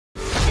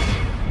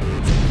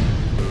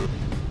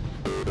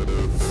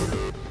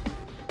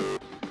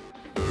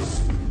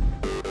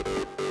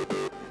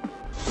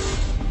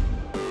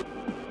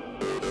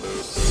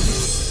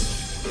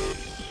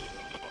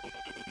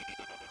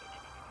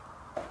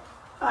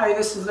Hi,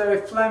 this is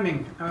Larry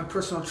Fleming. I'm a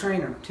personal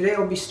trainer. Today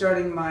I'll be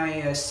starting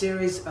my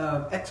series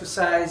of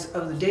exercise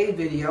of the day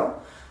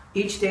video.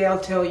 Each day I'll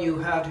tell you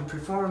how to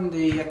perform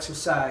the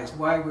exercise,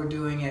 why we're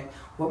doing it,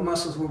 what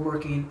muscles we're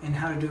working, and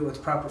how to do it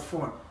with proper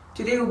form.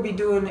 Today we'll be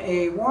doing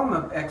a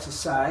warm-up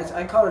exercise.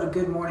 I call it a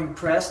good morning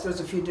press.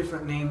 There's a few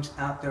different names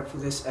out there for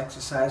this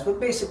exercise,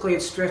 but basically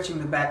it's stretching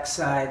the back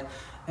side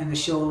and the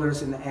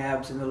shoulders and the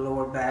abs and the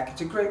lower back.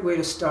 It's a great way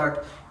to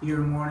start your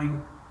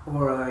morning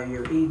or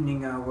your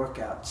evening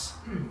workouts.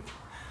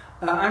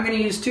 I'm going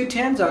to use 2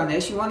 10s on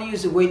this. You want to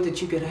use a weight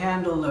that you can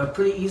handle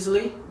pretty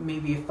easily,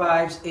 maybe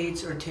 5s,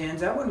 8s, or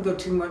 10s. I wouldn't go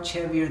too much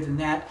heavier than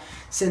that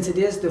since it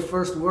is the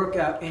first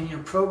workout in your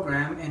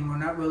program and we're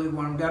not really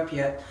warmed up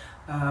yet.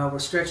 We're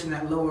stretching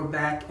that lower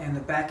back and the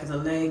back of the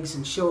legs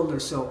and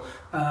shoulders, so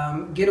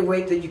get a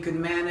weight that you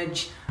can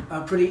manage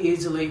pretty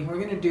easily. We're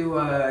going to do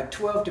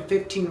 12 to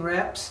 15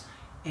 reps,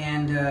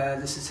 and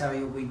this is how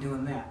you'll be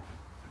doing that.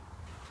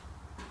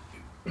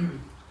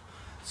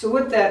 So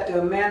with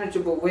that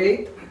manageable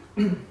weight,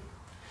 so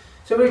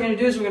what we're going to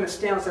do is we're going to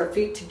stand with our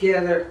feet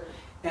together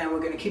and we're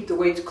going to keep the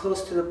weights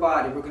close to the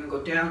body. We're going to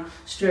go down,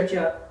 stretch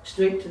out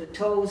straight to the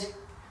toes,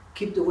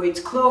 keep the weights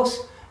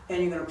close,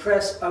 and you're going to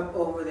press up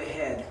over the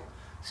head.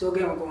 So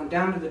again, we're going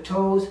down to the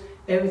toes,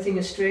 everything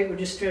is straight, we're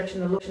just stretching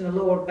the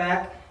lower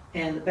back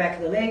and the back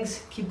of the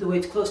legs. Keep the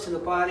weights close to the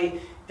body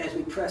as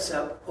we press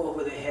up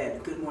over the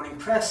head. Good morning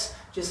press,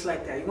 just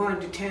like that. You want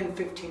to do 10,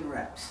 15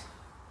 reps.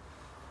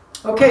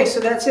 Okay, so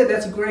that's it.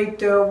 That's a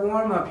great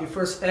warm-up. Your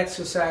first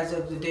exercise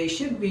of the day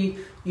should be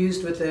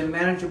used with a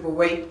manageable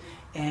weight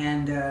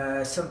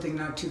and something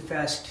not too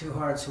fast, too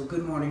hard. So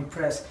good morning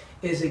press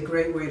is a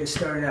great way to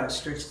start out.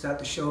 Stretches out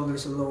the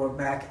shoulders, the lower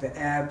back, the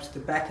abs, the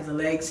back of the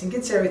legs, and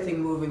gets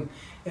everything moving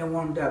and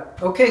warmed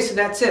up. Okay, so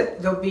that's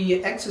it. There'll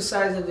be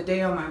exercise of the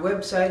day on my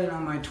website and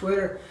on my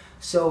Twitter.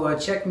 So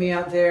check me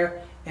out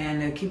there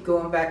and keep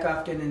going back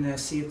often and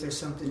see if there's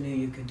something new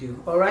you could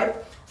do. All right?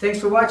 Thanks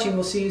for watching.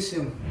 We'll see you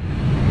soon.